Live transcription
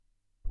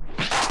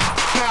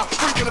Now,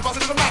 freaking the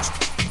buzzer to the max.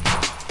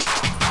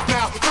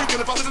 Now, freaking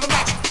the buzzer to the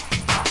max.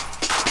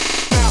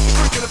 Now,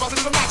 freaking the buzzer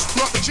to the max.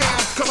 Rock the jam,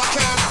 cause I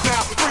can.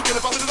 Now, freaking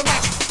the buzzer to the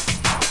max.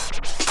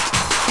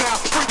 Now,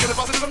 freaking the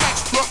buzzer to the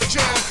max. Rock the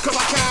jam, cause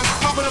I can.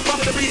 Popping and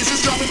bumping, the beat is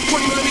just dropping.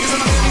 20 millimeters in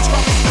my hand, each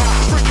popping.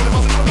 Now, freaking the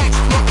buzzer to the max.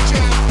 Rock the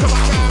jam, cause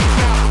I can.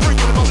 Now,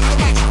 freaking the buzzer to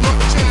the max.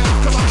 Rock the jam,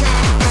 cause I can.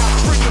 Now,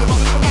 freaking the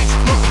buzzer to the max.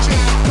 Rock the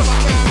jam, cause I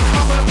can.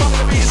 Popping and bumping,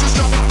 the beat is just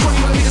dropping. 20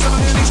 millimeters in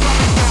my hand, each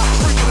popping. Now,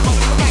 freaking the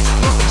buzzer to the max.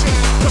 Rock the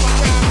jam, cause I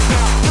can.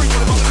 Now,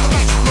 freaking the buzzer to the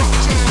max. Rock the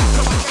jam, cause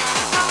I can.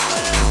 Popping and bumping,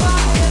 the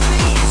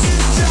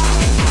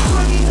beat is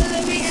just dropping.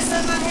 20 millimeters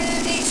in my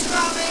hand, each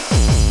popping.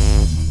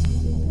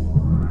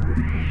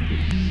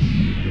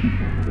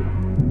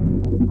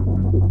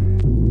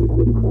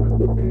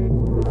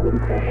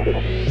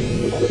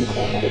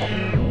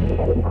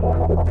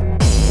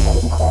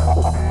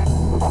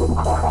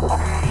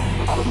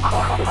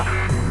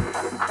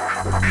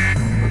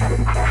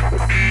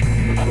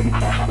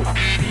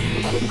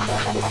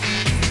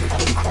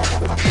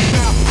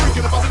 Now,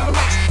 freaking the buzzer to the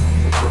max.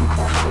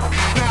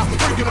 Now,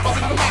 freaking the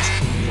buzzer to the max.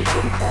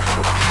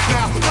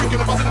 Now, freaking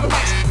the buzzer to the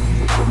max.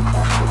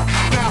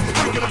 Now,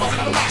 freaking the buzzer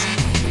to the max.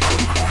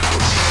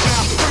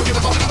 Now, freaking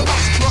the buzzer to the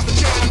max. Rock the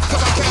jam,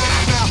 cause I can.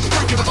 Now,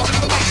 freaking the buzzer to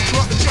the max.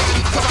 Rock the jam,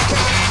 cause I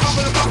can.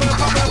 Pumping and pumping and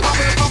pumping and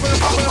pumping and pumping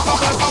and pumping and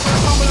pumping and pumping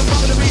and pumping and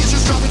pumping, the beat is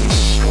just dropping.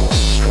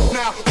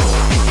 Now.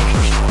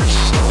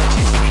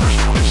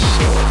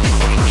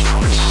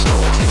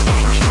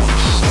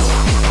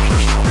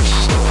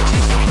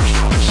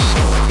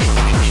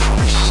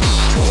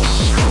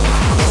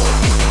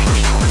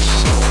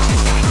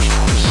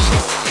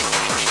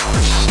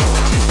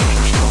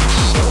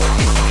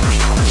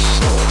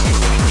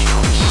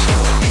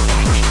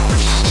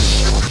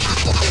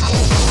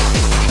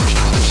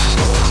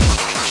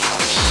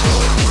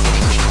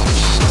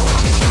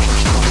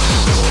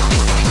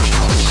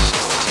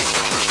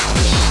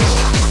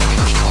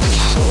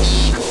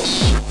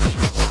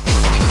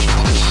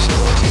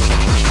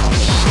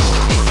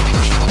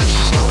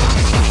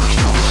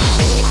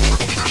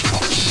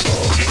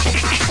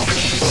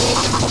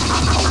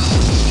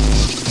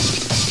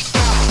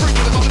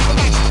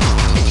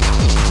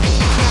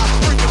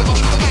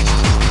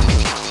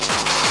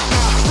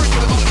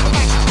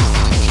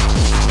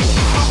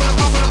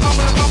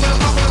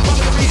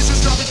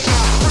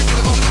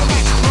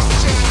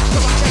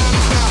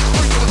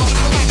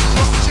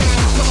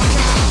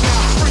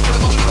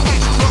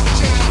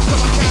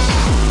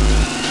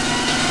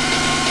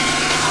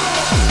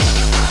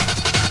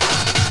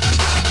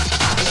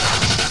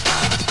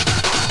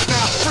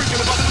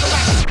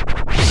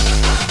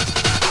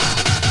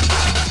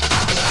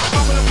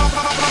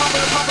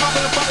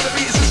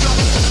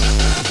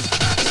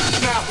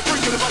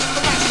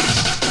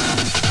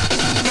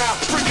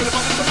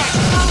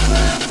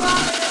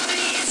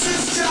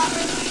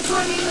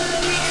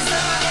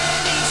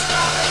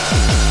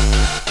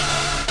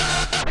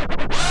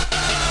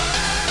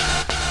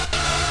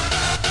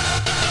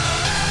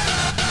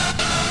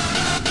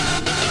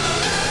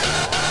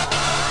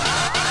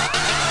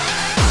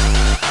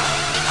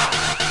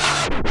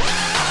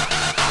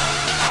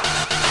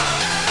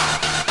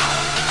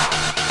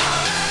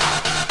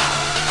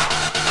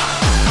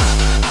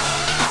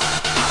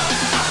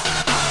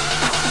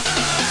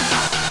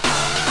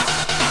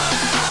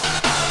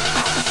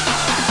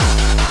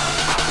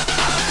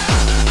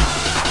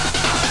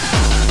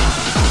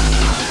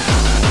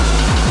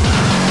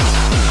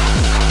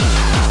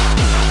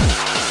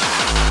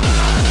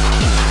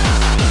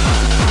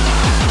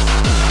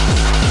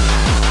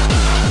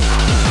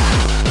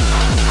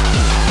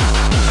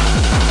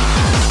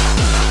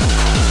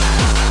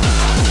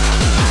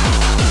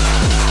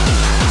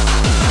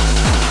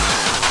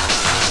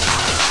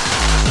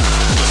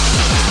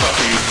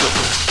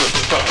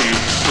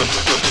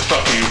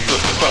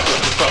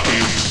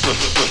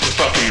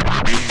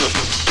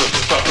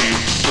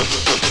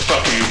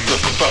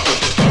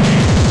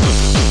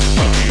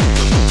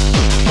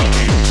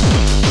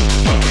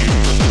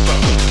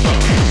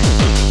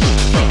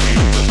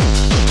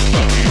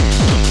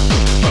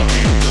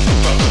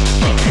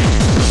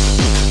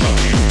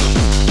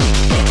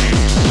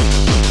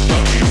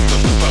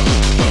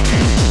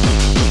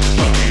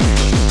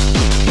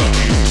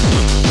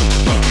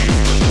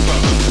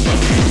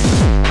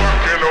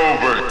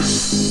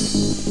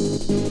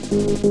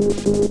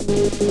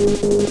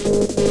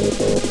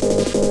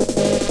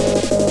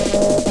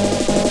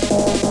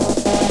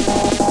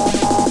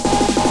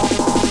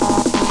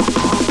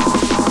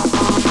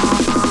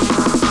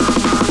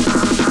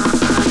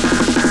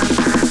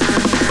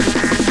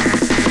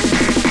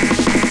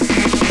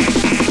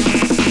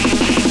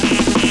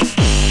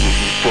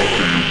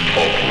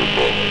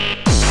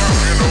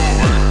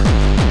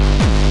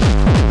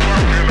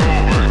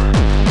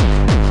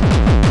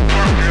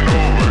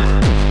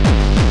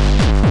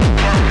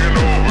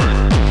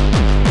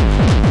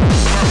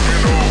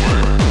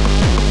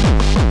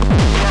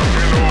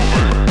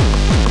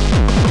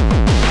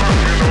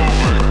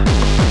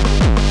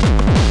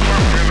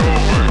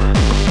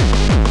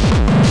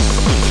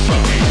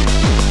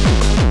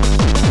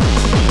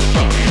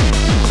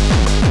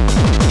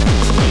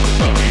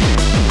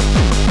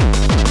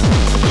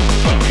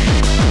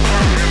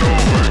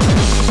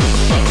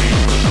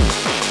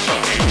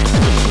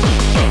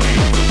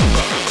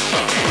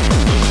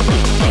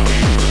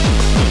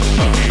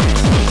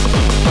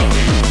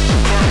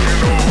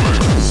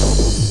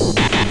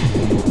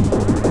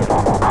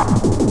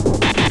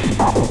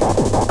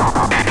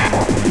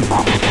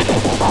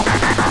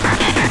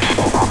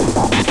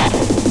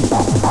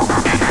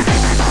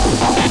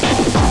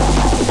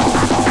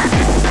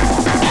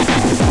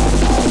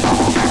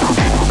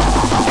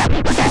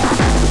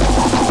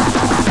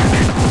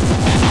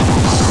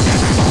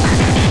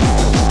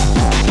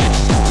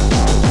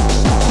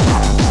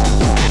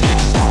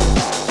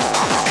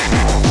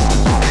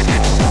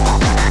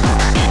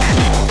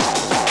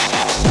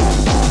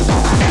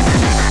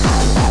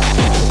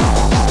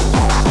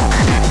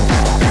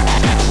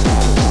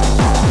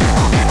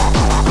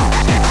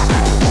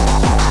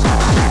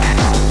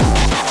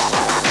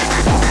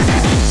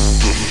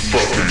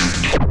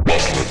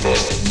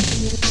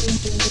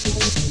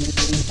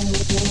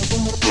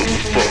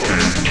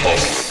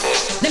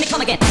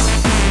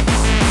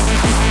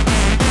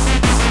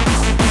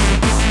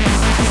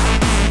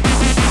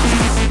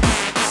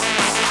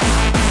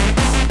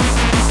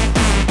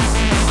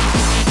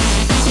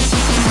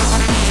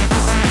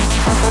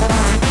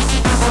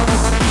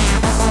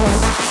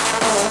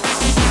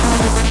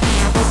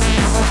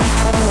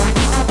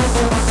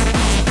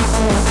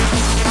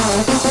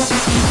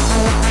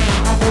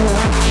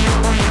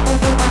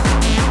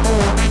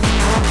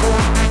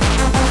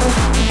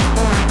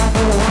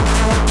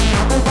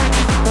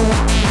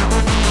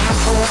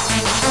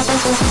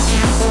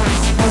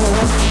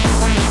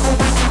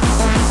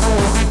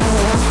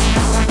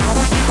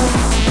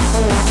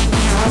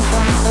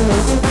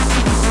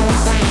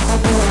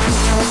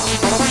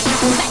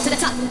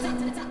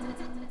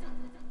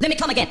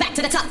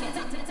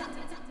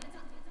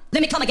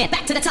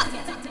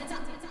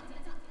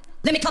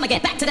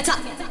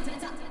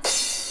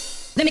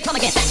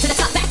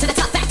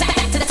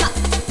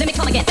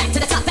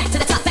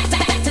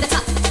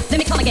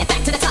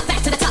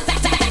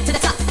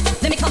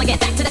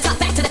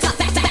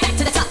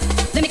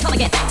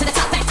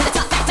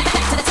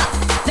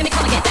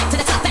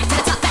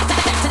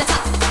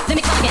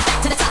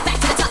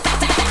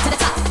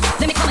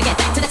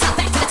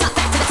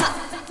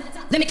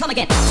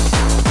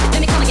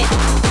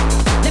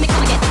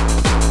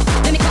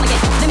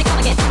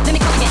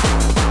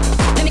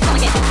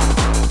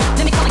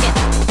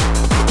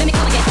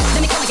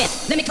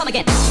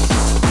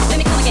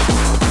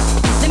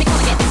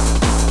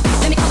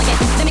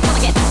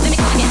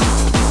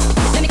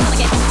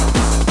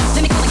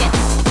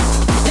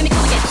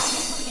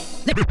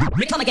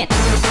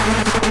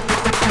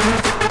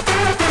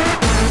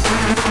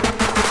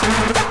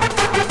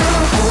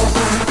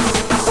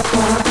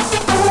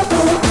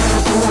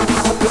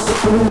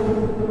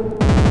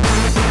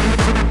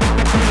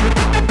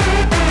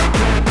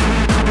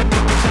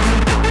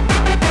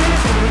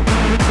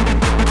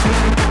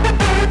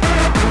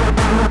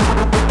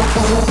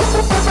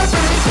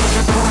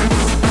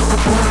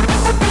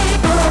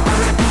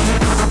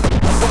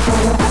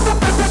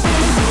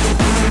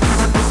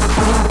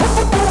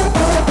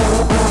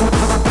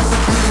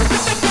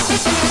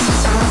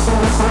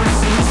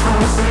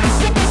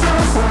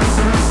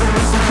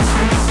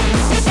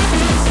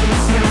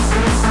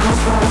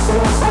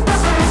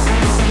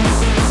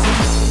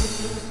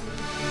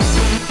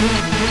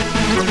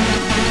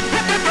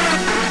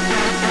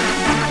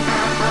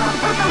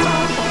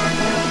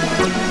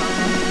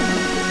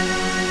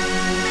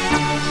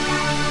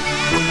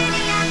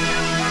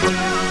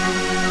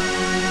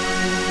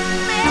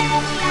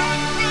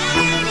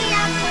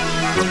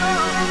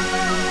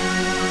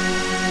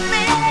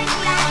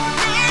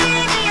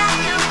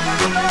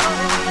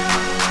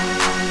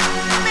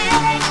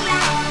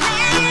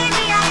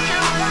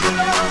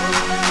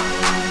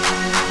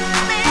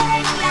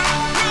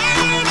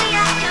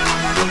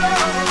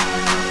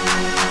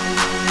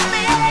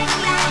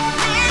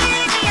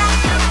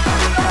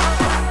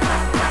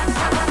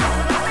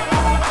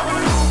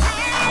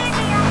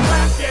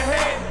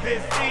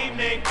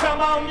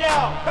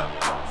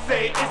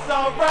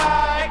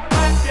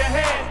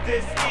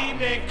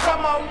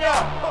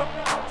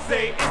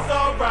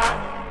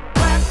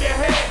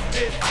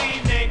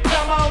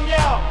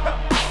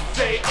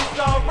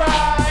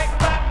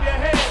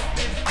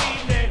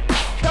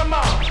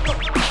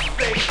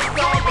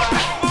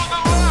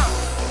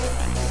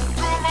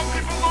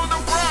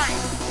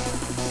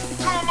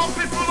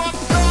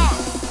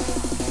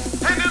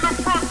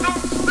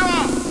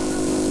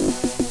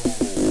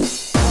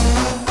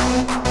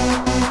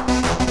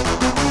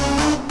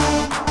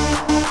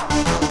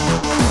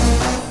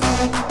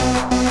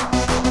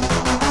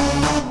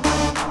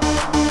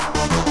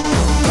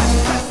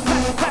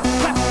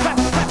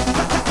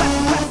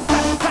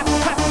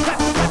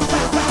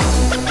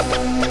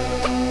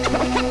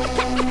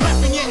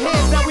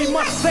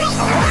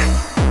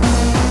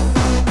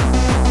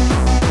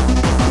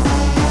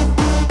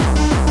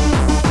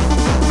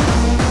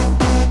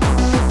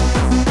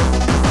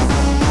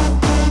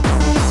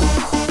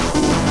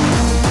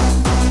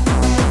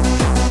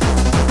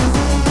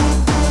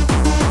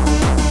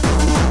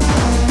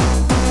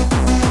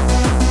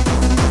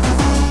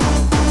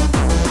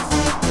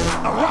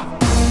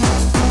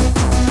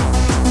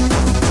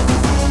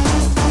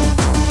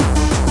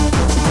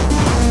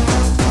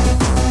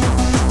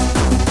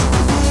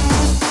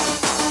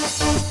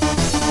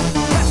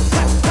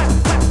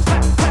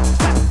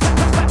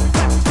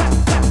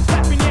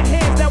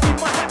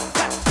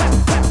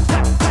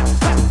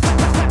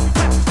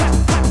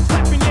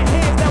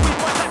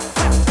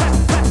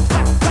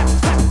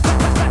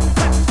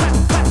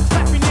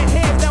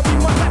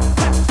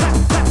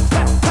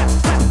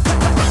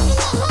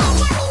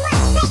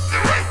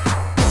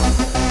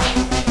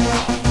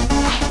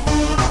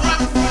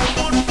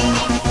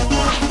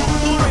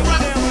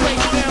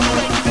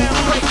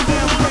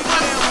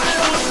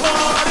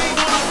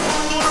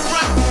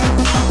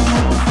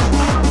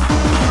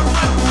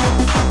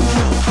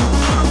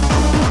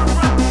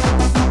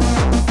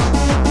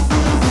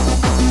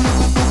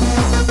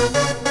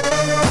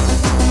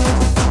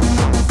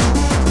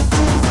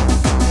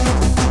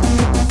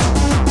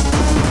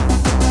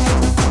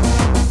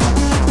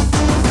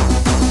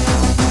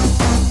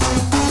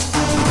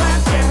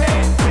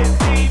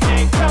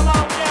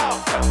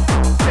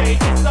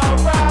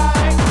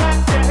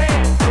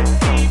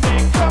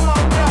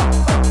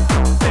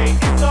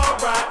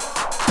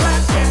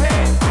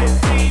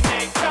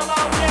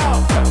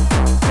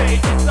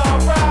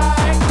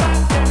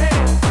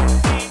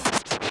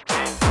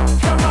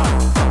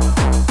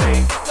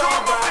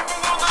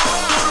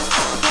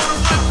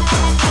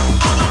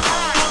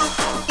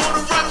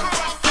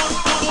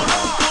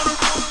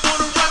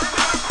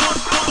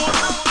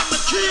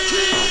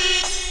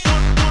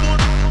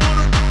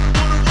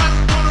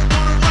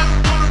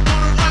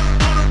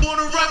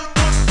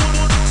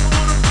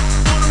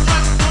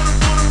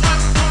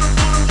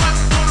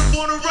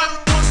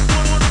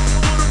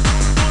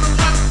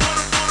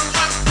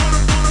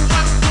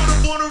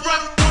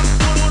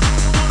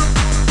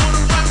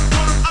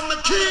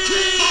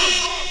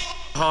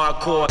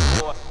 HardCore.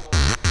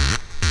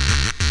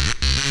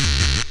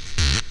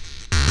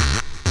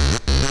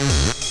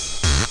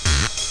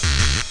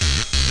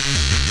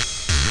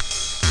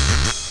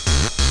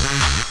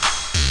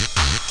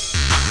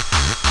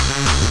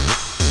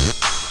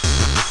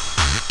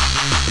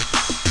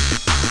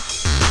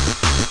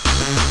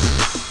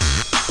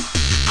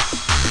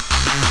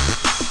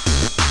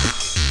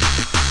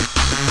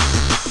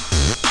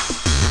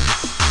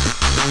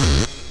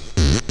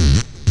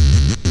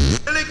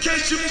 In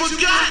case you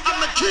forgot,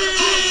 I'm the king.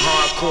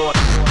 HardCore.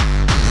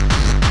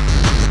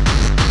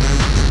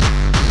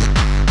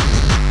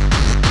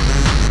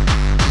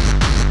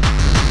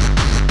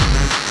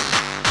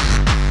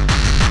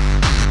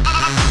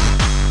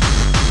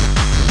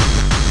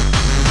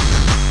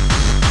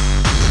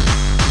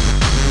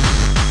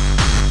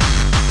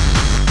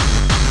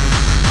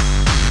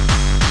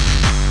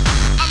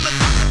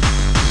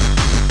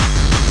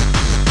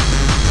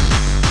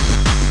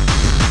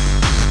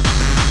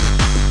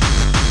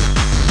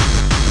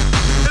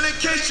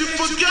 You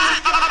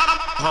forgot.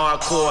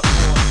 HardCore.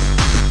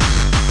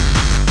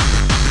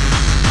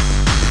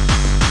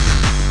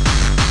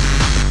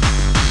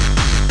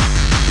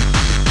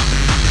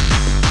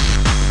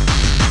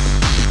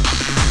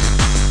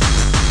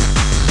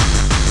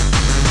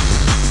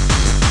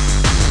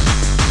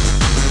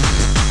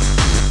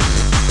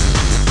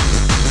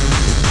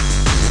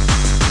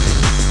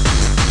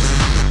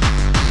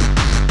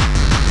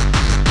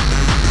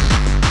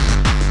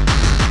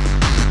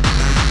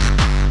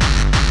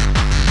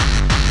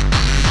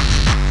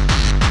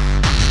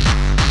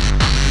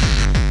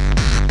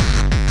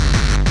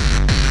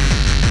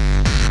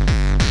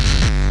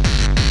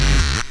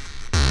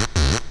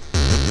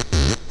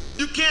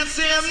 You can't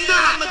say I'm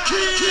not the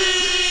king.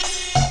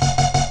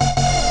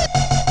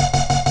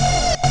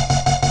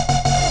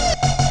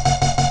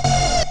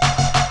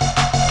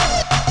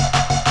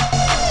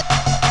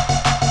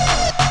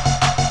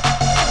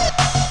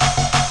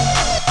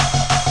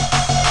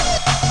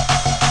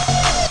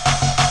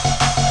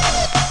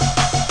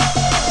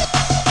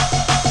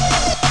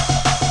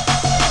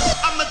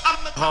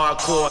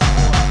 HardCore.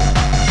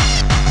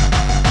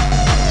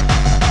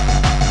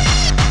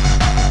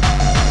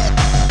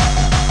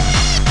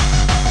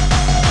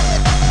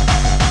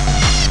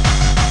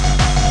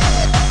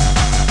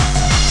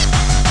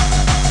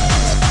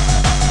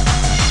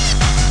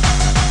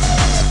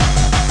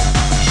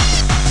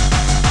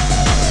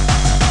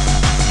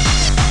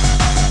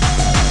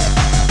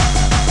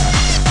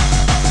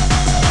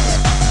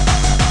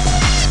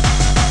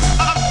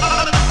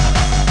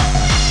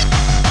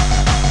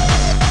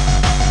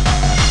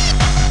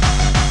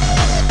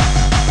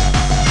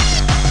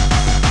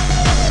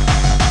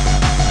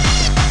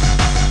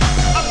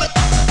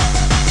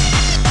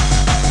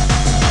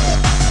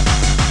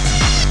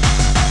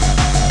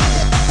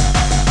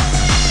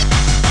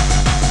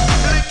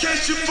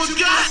 You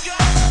forgot.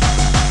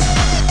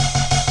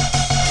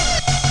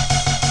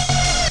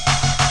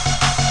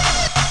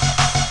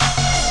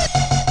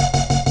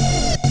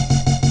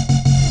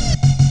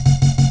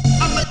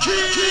 I'm the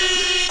king.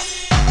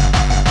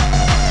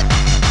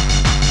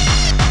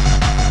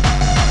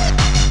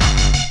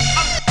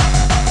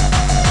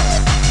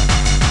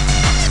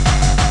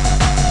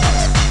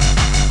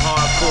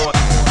 HardCore.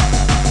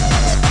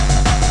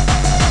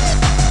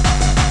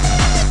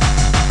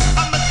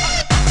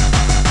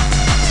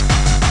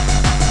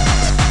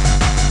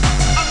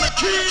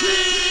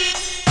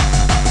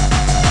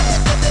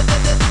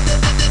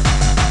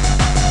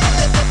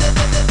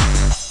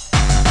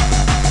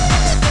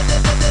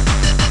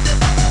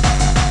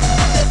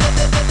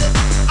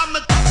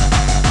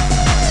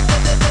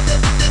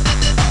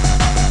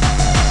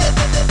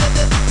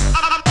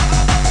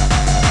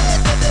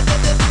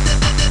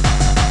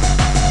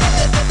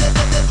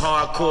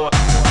 HardCore.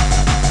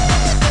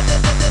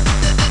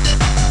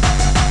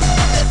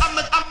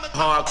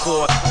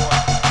 HardCore.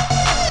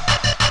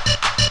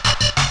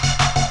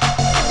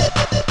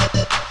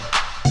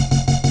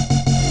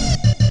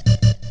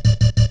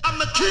 I'm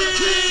the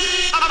king.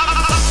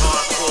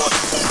 HardCore.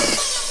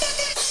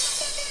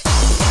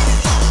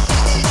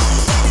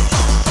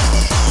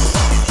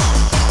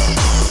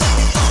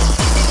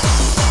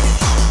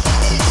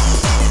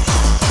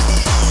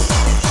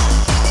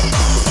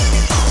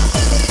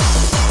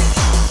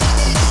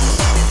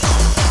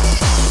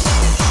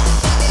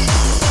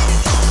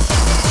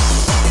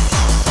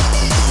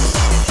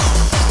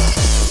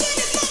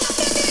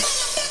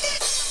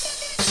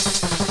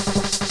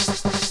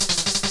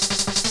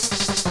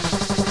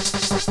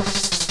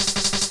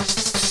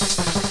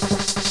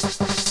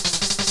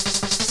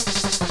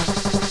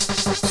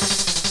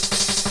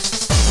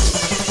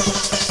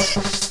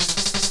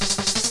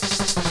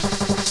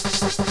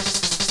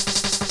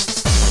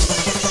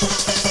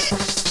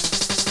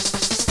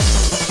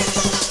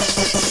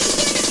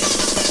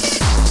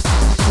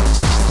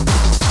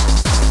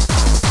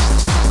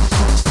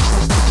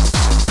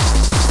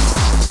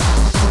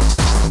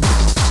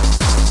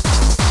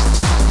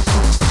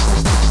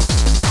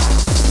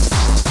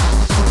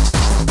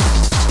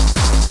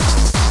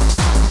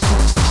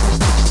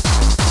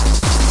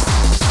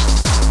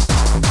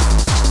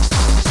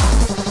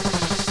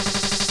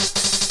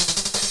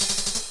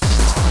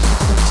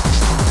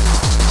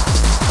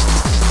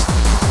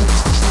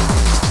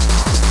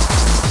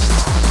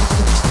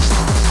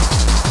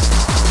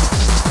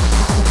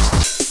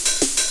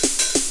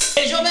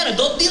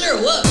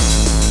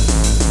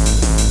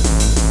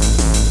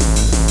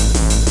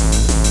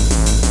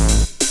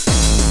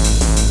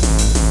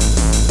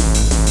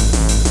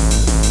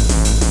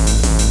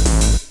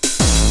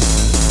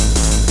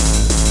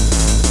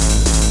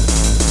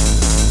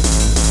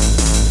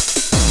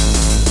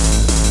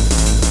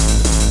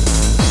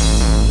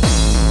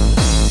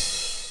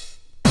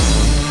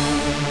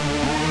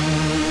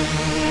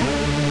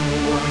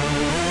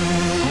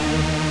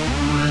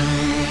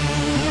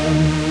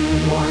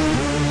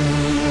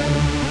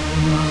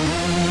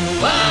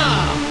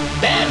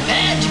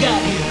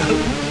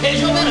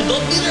 a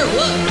dope dealer or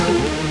what?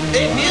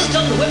 Hey, Fizz,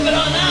 tell them to whip it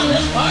on out.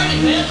 Let's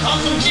party, man. Call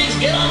some chicks,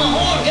 get on the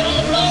horn, get on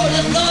the blower,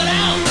 let's blow it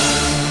out.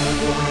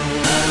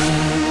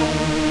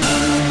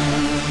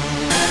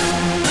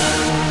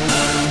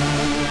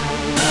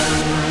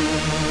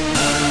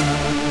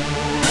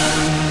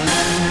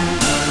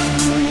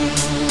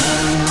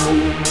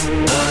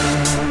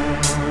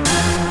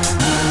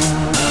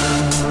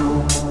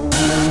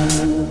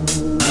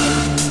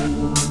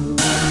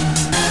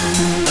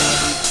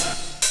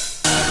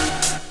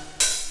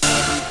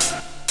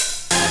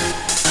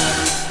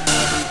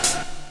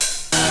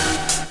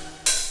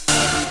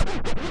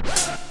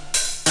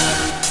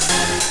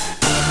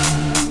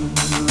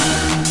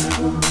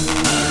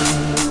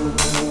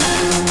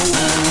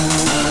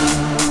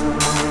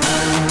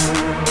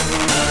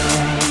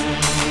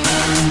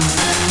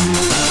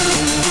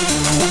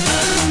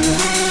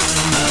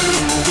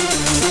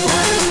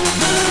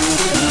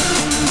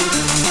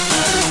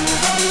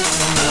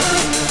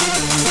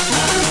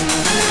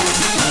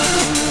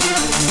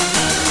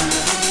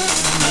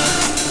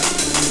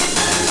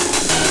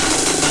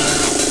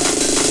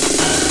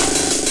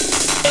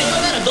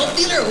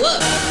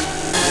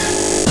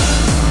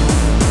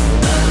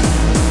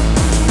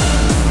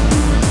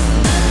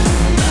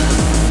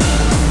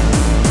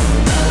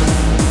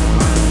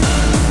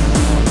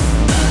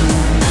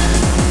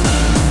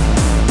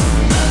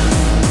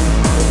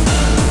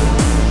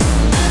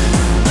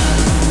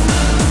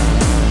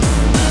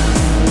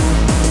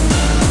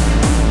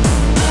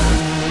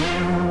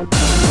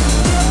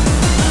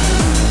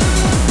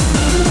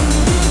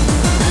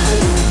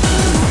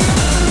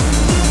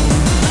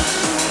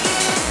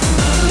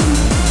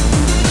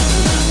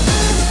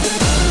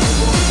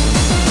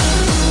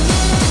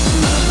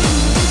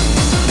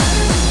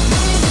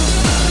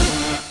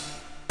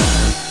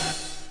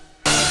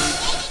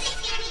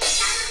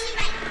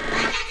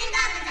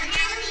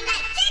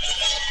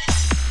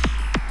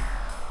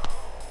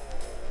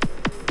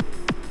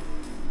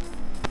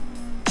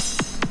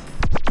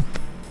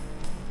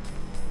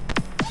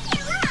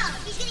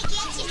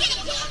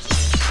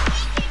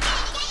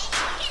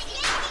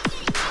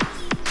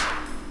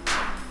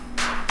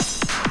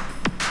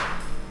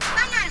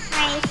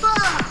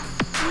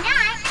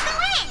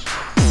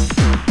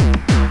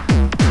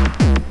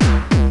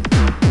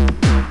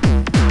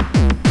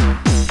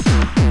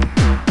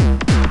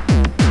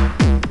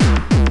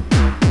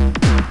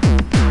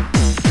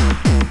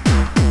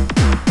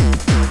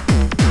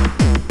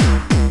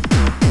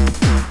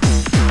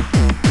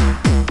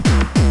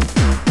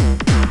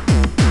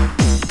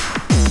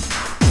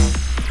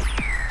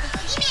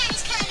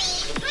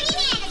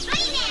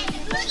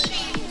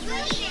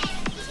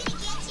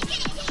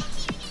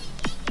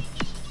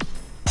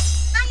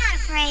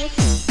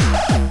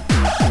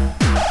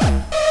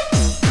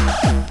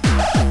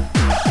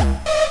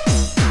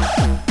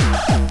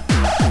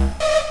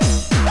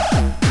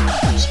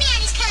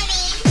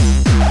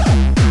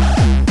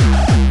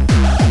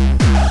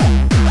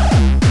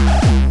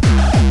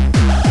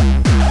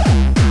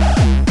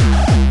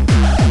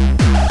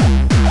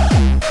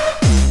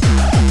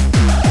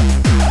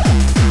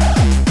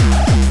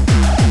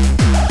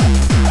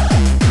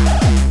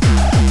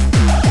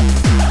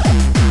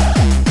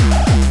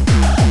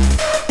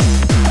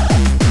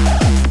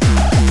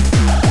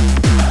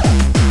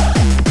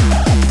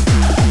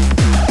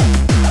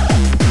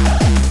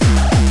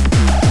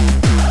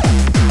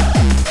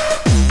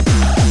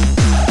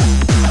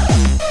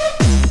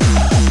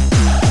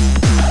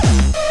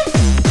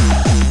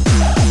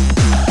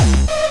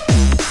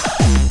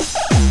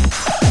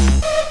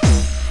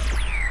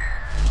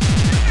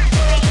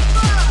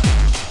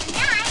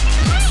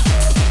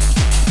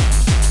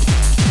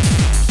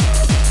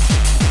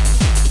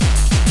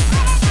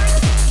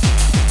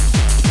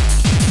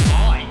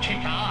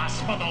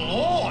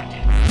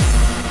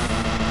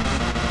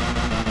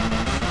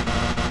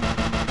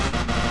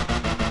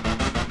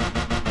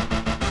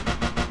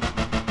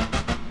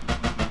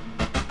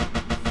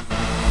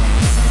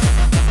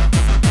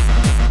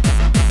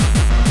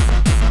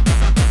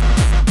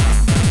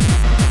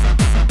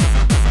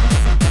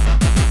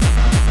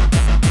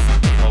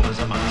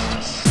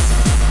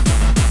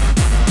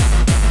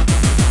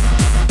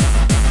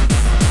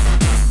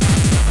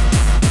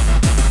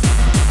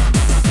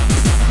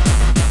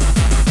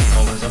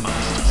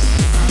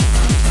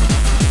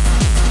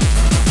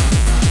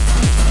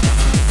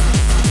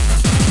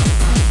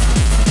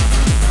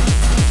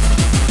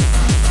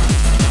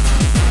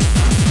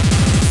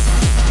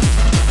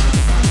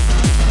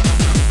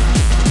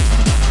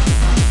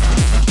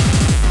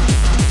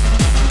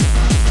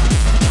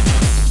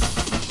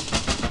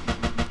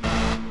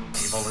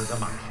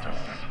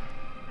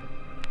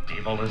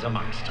 Evil is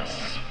amongst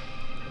us.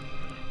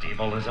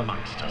 Evil is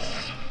amongst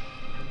us.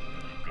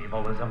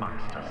 Evil is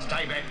amongst us.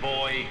 Stay back,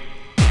 boy.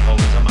 Evil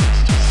is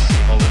amongst us.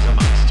 Evil is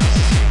amongst us.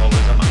 Evil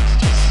is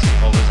amongst us.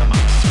 Evil is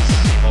amongst us.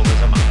 Evil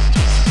is amongst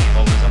us.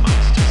 Evil is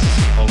amongst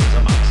us. Evil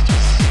is amongst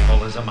us.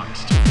 Evil is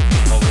amongst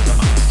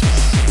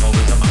us. Evil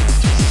is amongst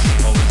us.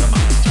 Evil is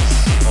amongst us.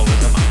 Evil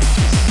is amongst us. Evil is amongst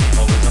us.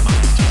 Evil is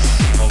amongst us.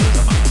 Evil is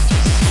amongst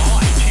us.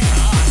 I check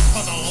ass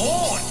for the Lord.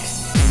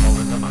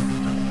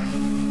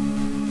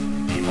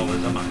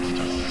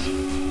 amongst us.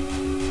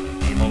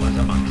 Evil is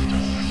amongst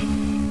us.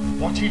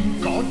 What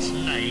in God's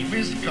name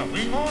is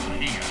going on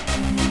here?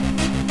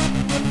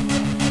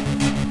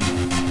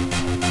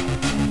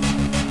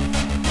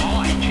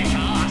 I kick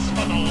ass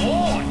for the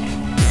Lord.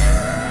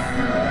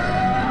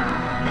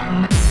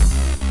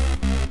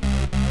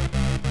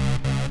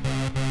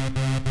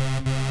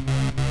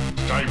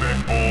 Stay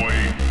back, boy.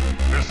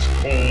 This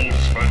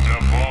calls for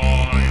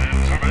divine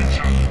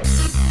intervention.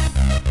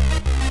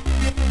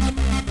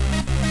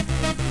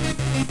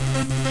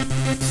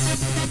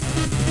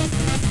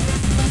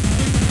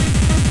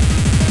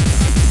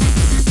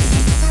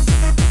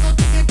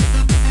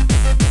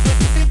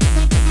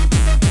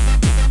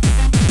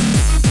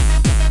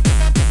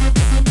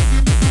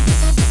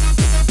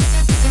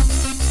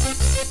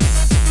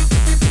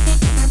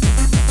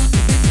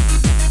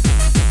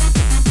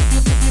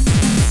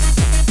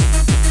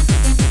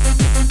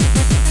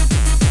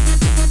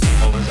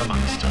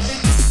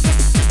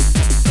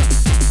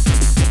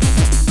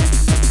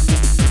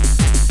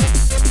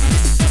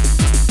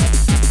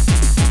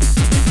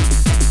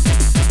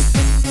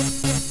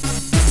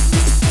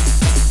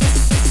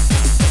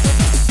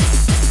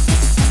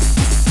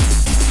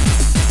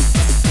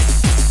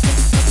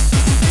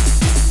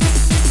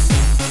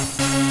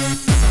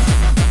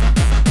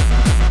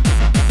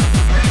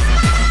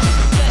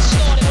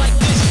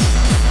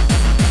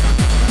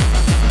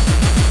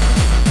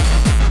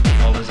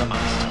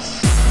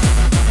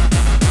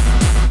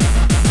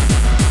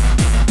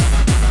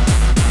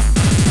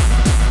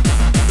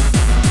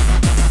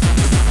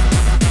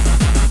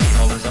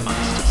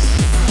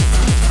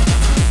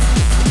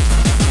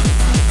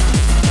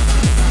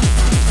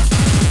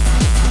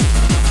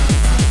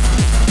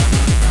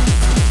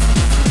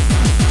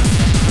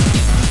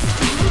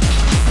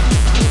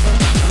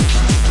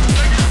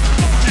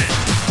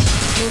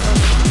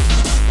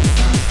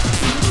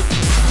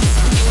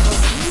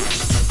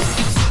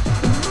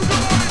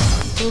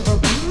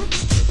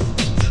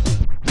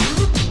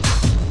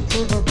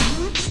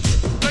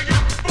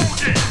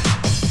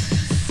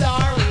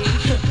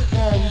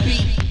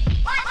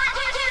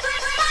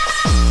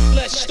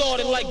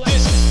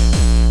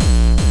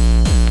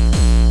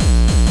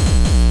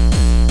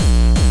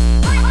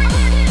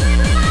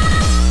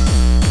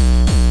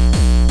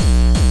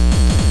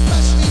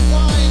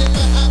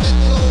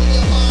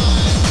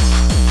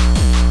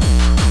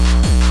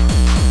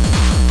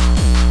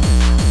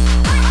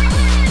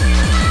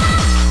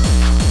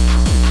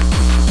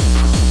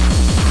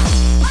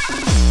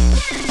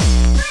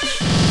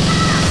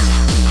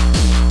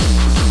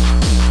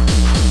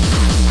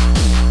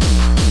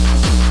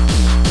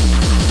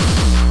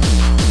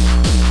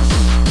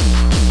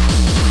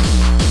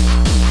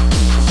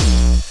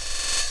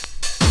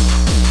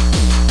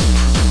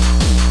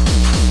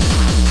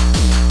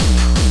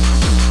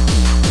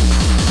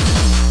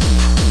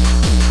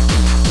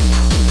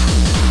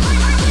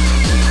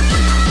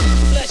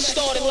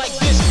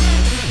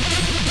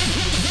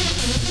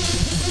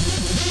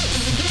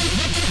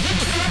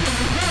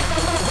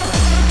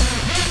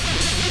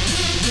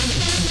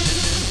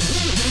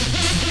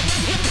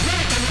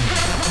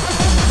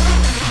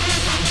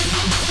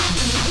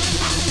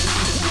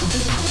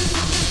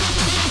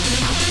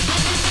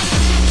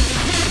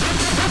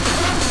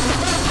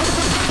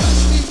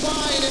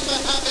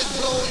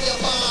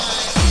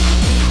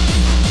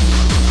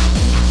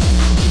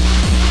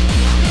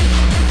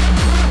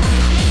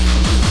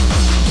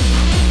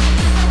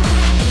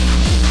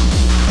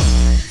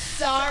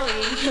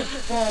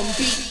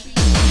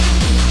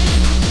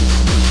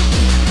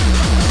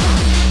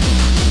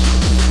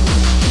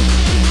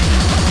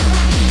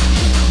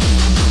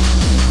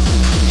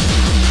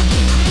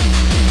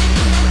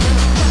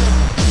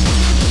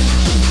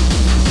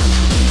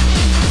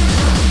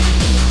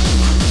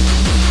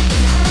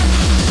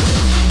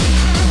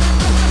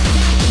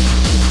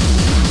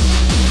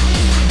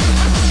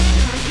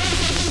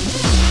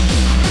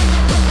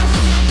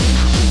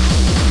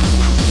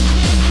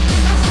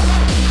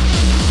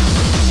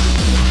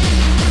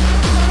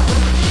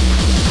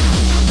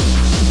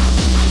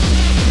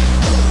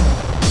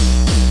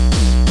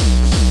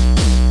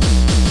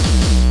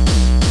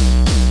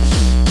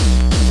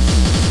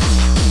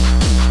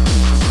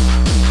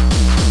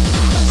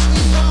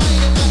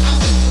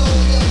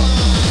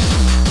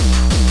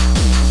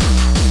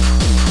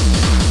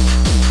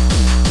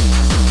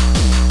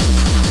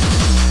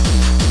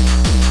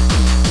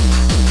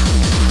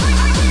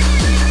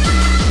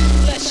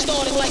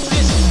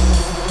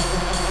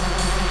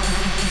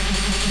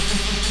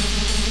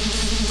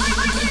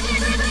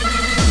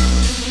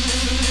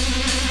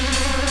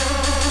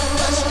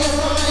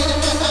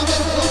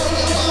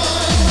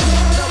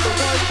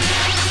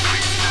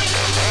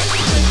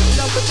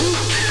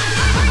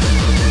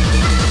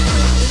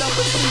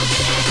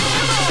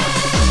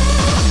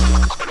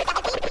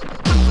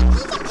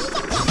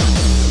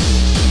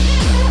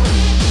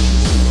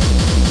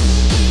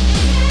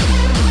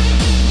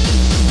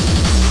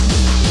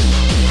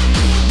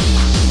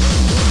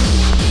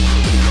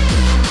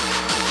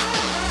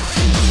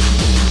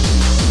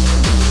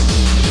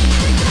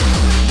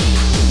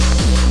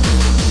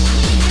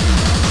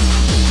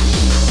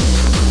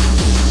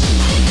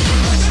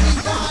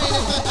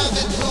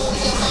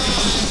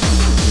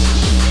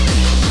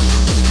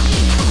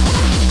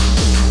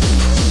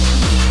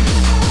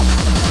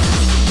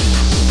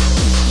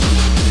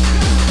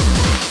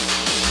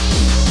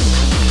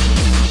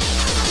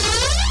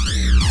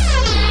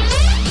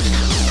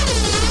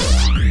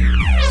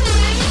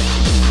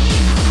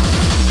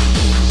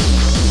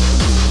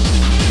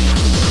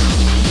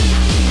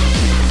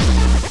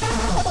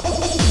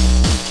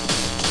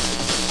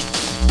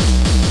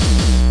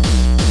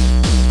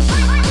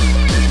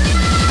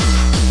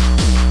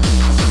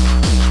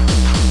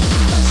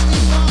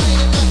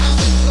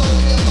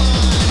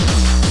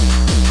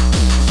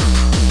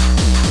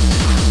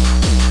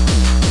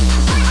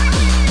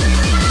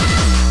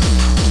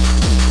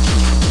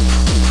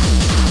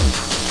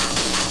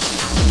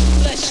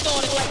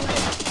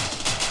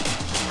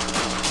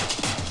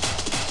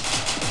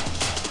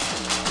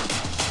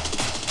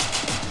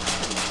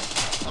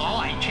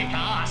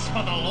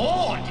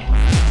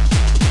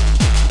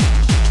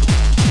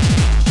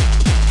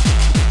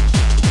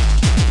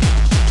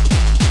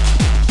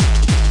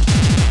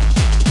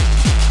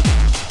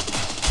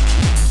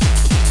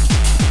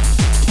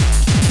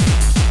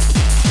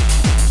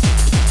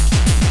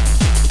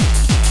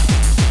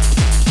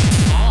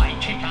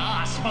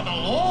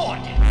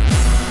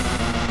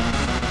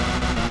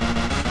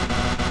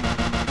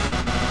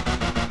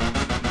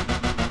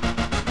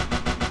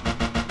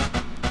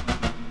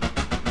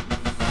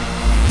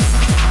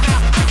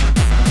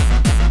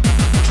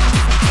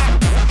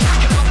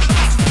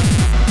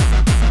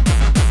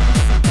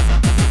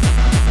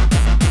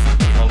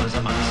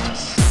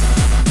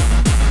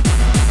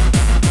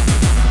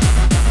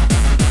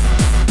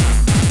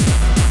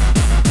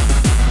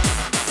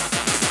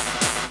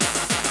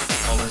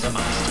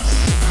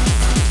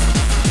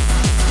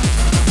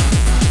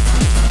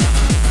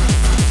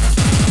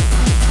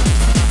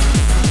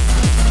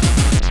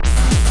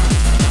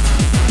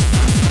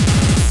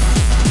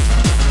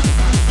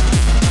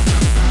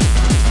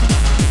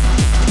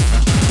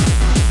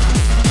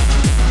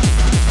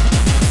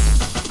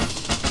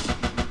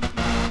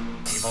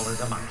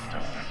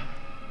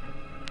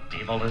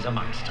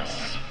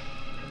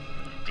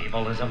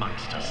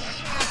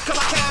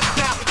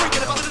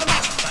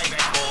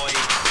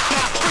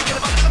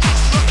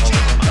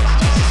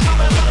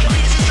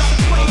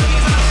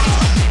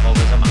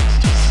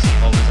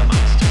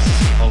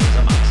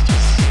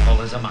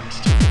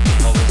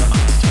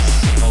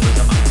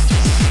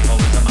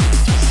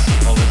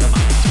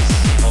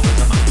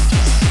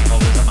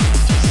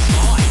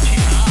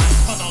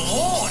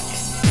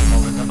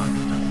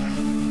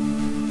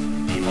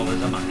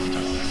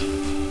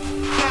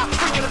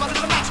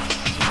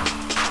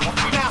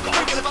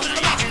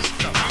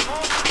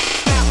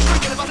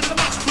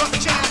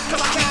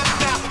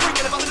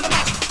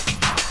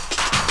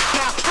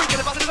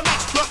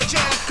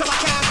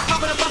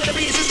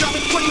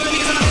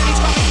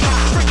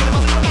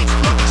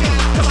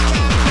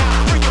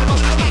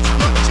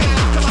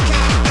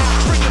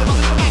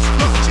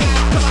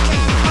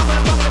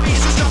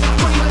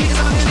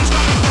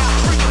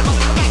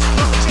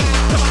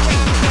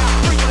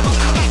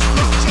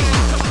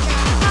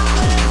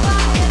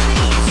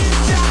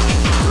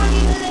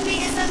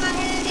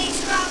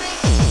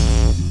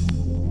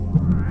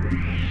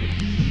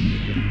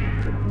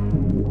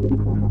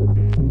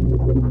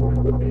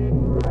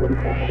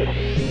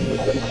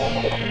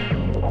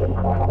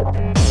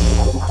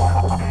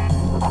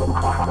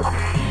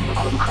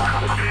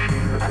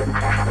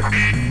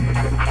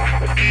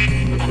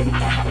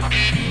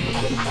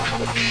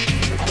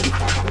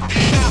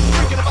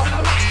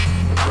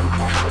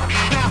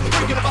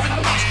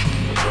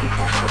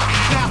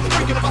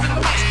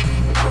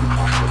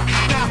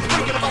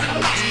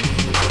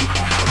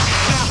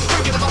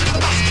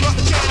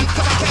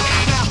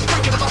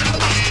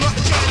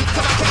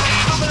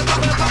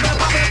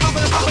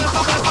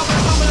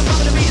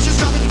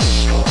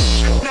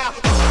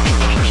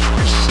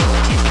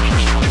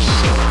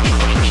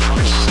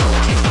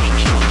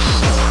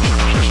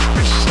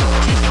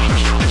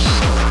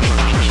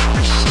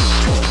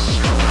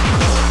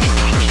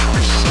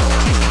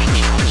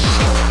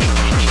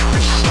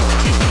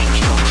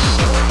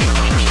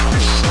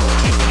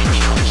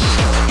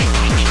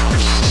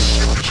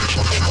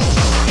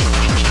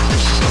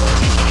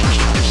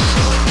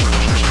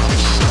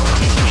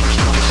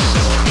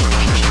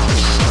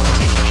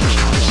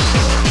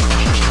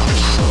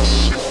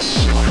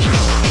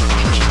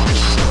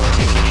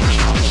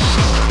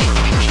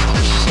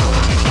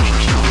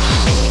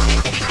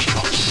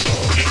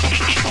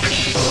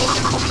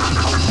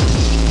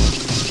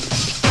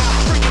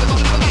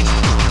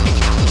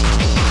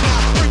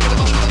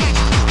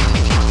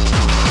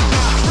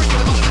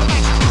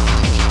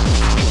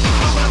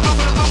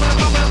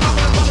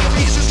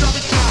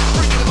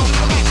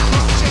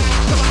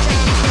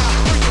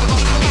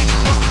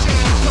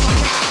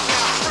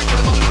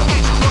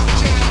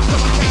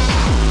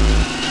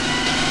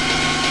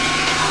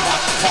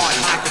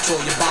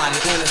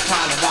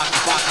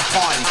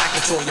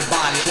 control your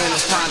body when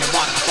it's time to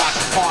rock the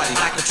party.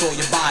 I control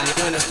your body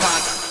when it's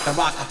time to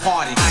rock the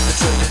party. I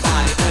control your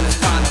body when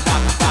it's time to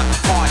rock the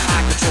party.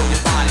 I control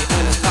your body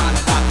when it's time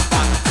to rock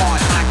the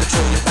party. I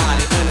control your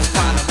body when it's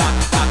time to rock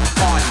the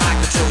party. I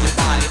control your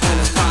body when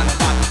it's time to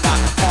rock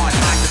the party.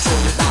 I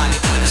control your body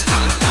when it's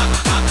time to rock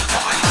the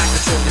party.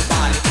 I control your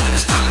body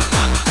when it's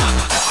time to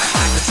rock the party.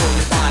 I control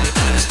your body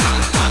when it's time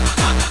to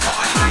rock the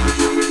party. I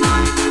control your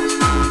body when it's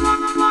time to rock the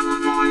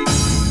party.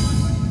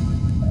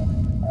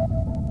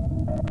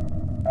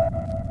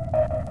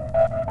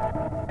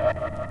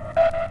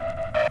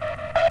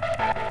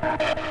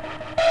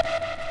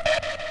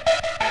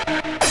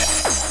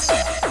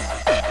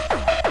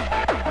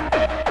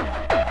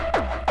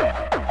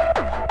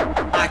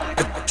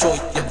 Control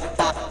your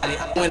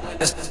body when it's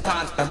time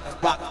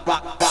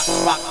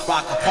to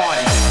rock the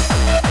party.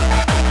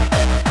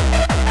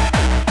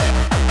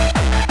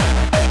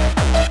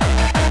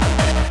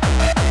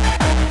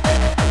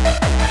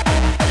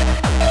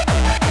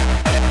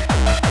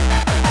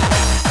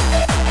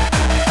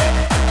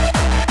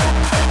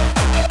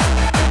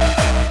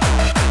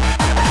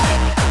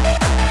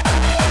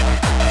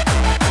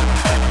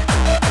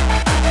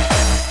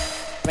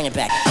 Bring it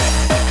back.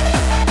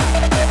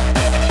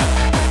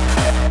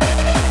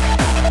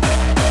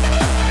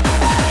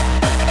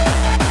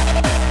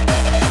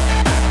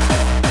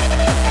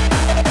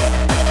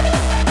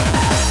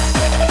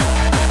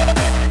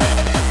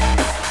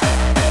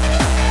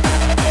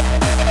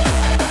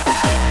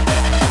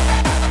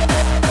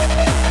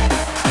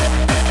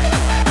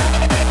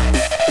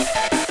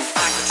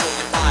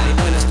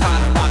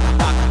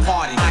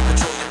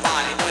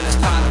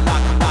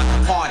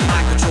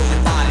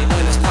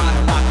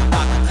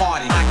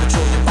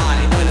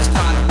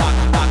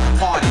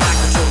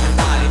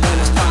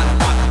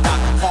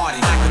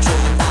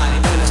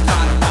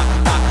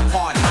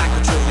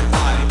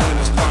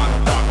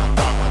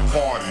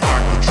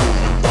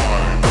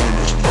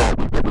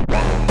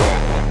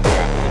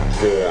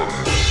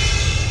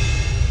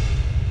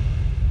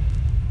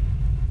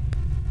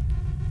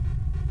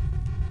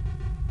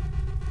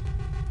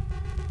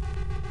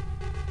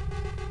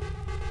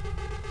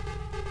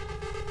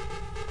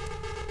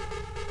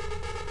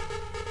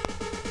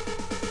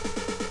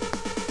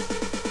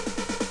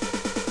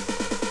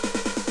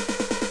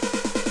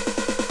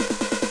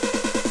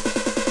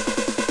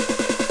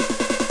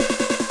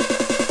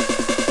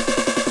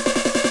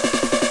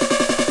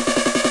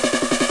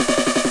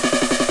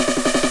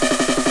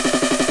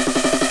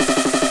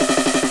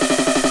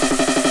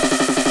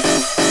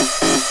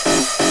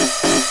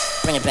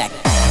 Bring it back.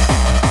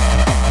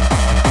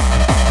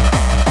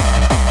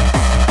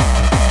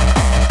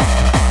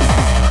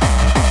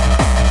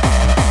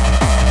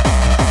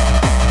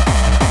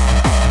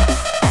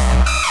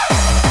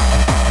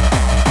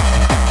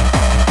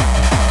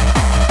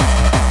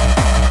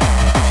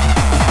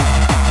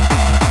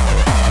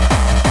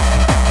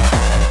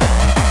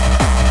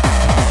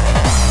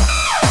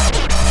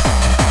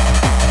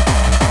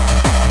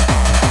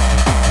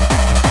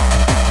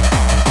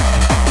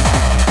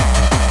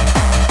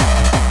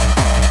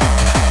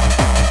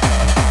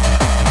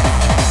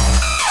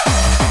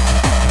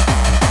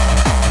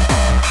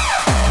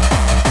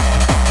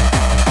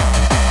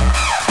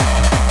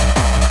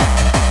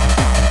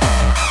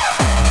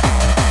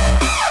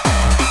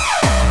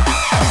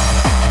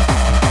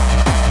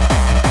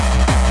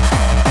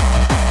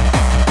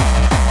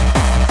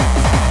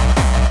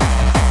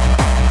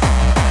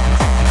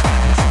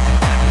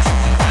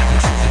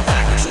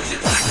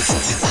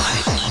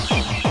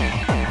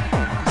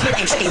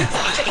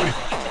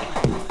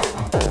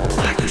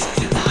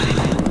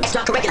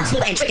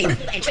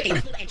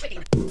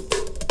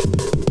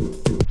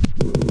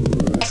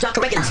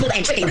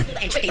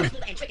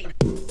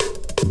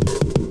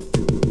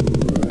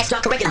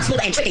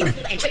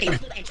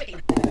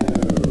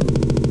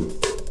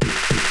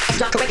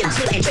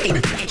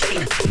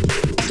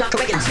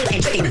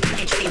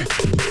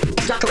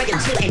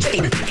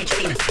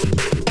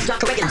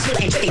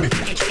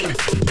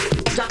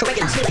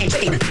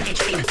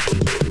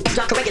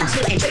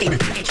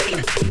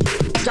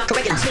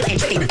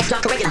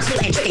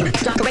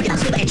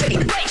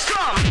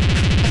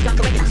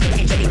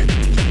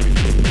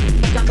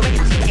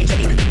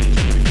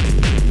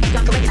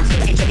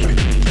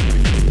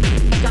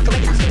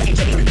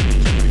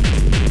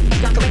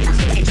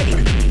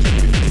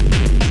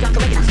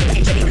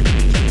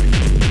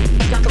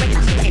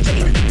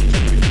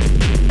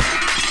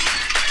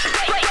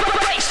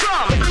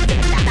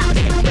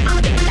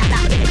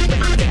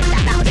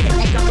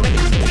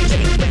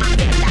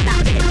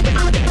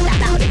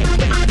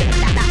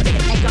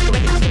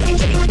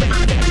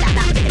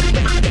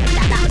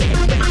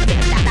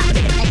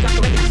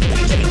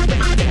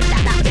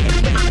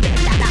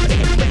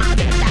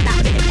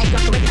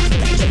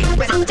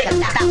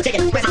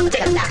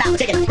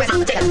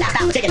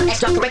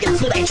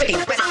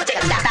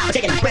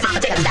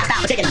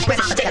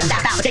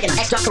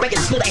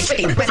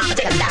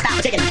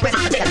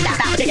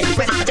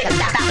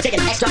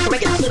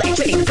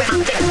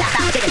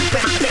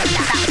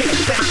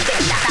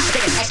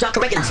 Extra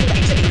curriculum, smooth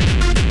and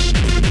tricky.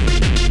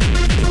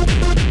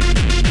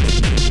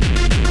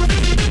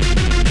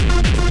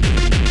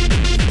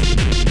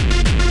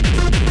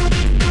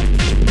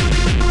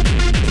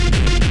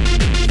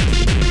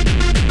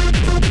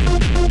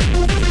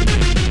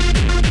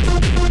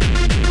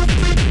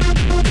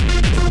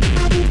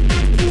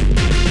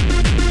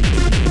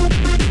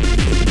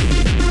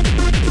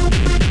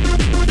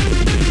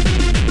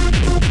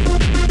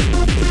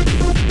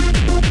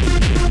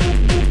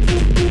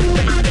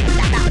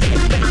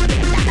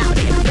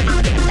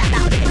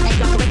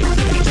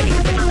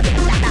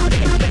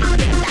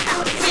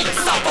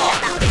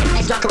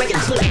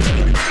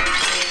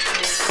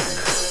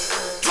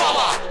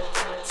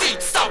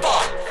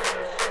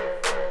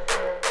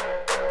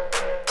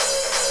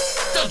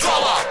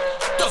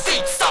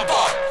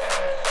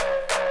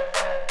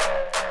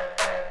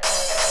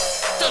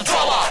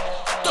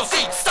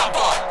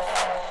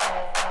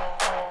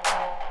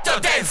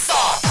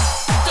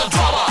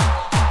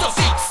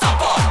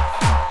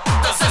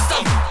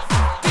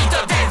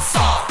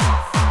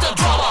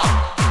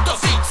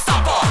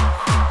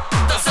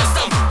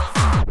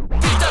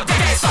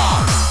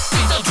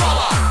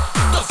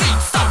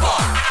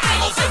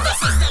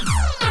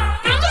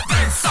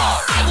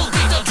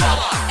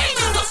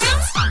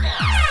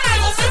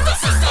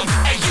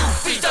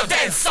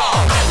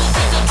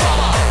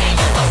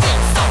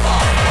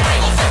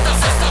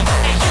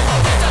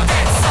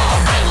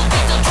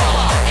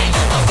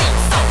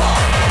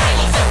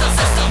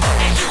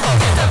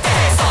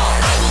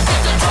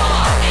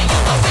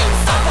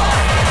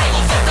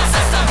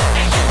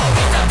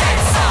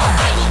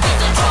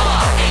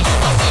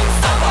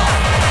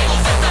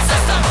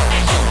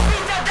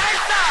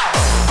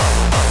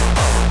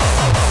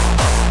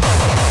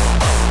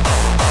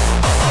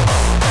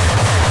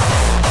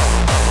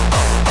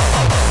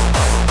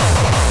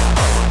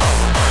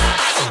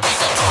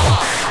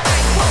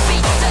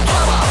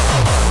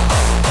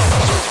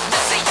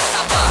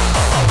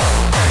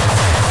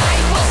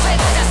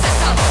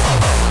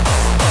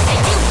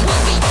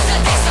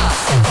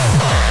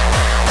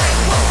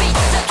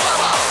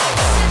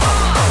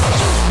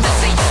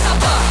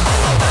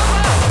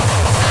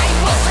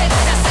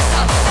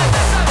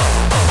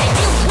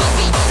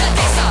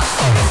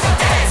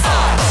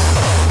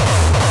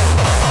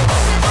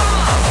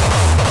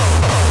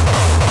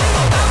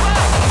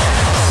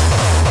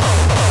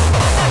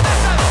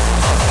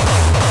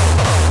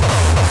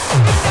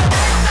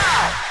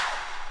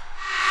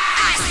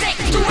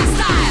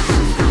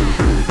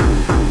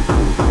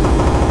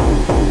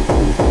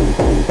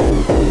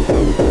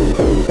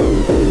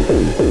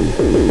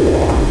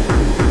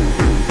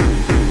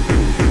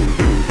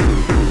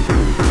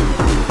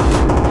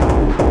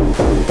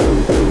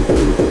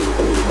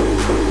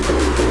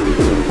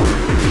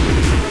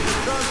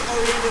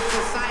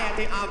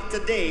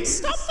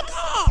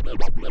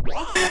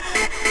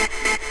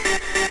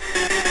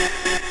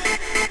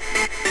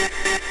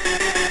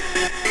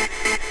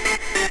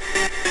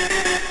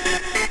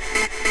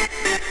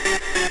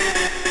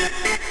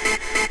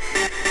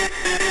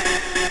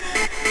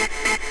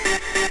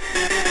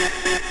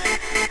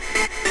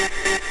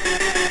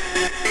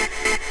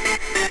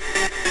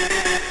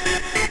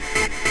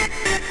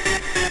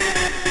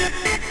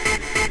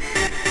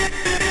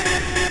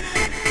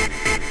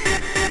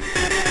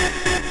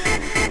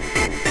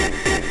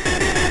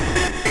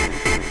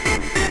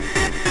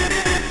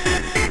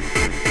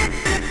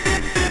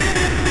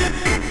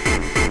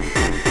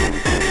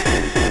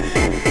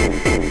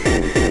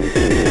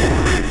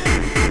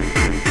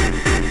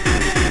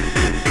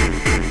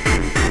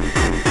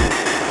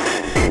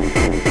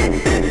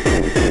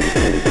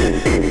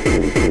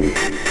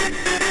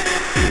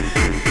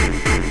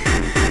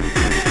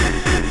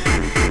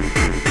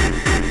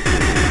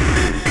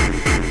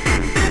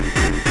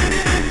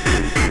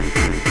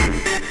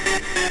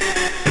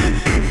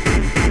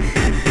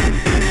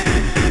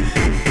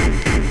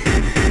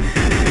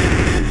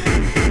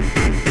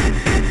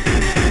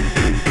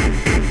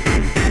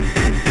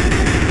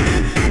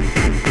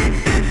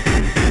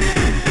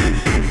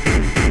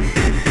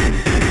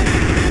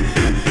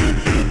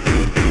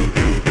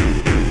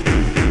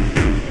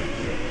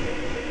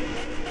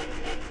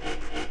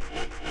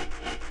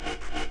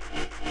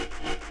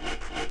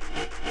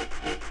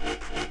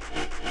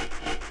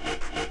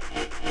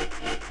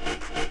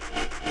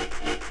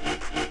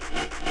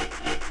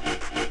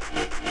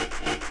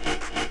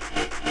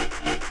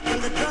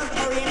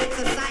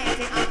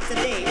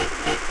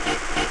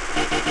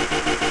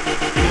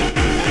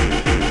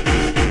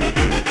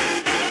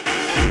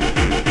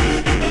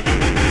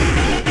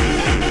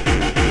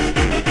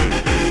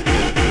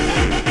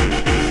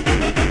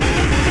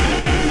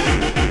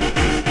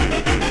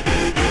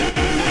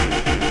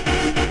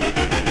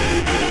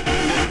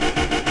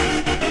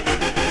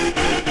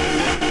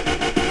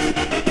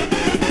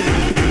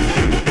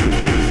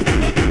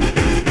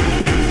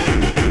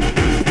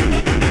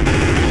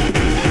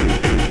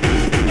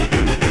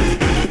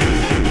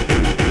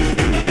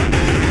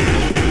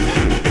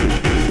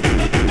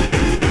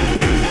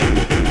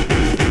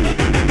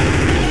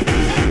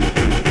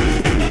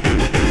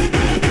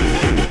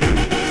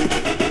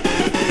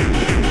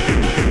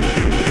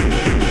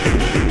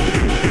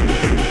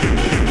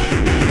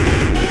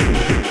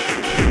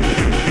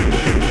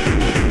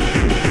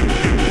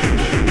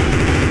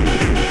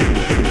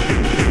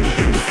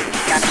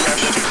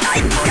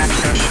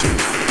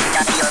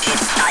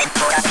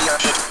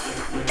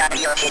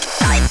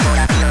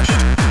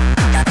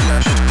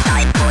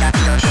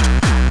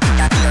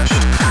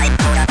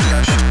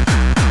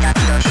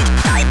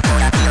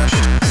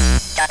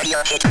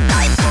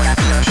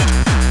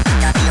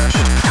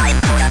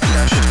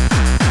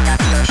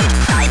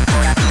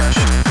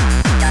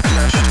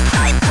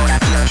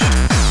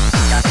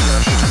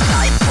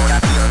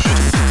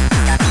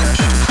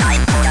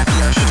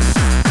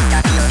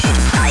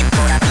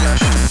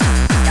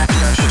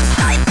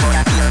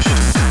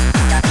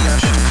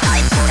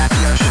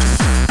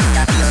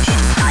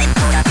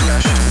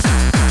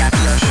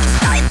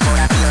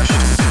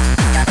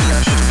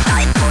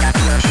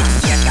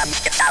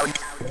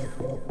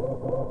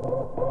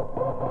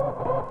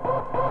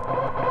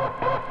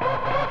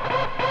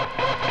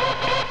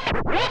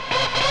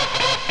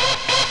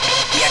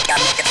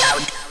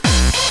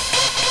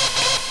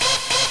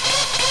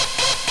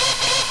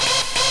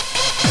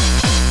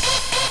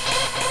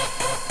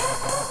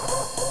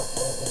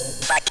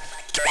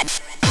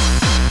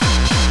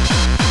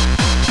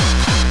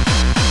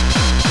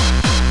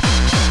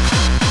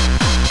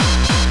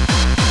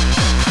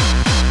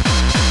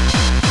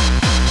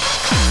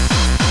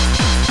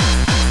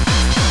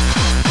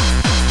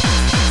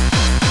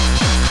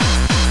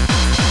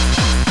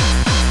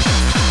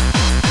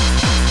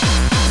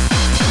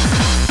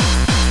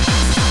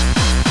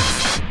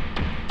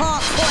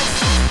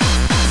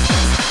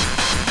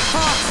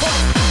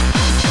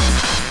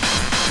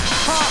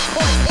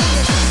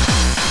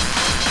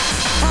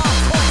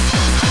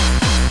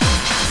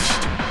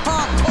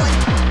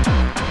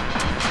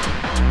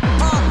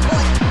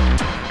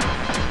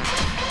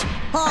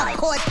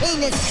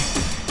 penis.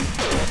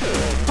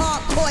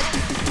 Hardcore.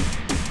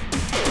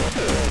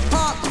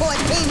 Hardcore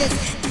penis.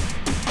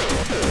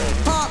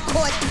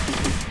 Hardcore.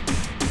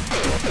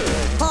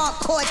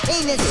 Hardcore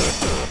penis.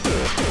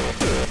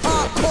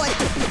 Hardcore.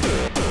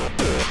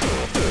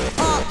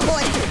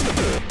 Hardcore.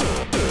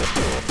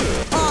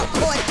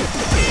 Hardcore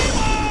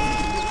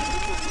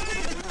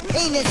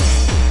penis.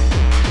 Penis.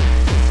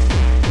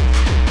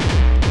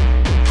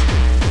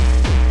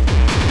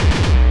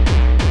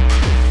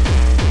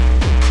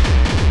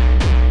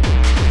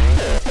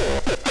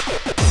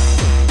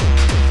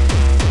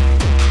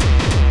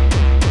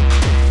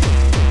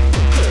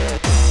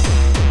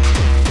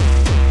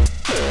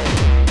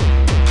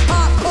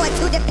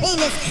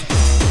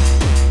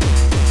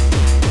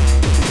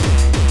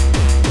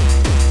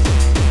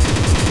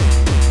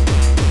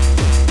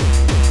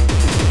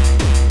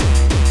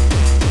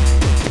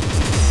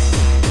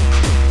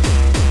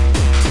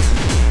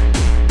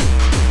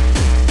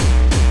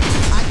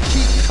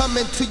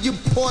 Coming to you,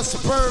 poor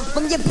sperm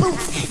From your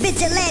boots,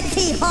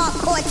 vigilante,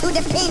 hardcore to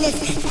the penis.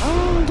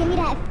 Give me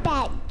that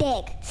fat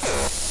dick.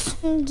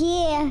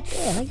 Yeah.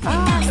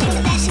 Oh,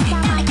 that shit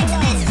by my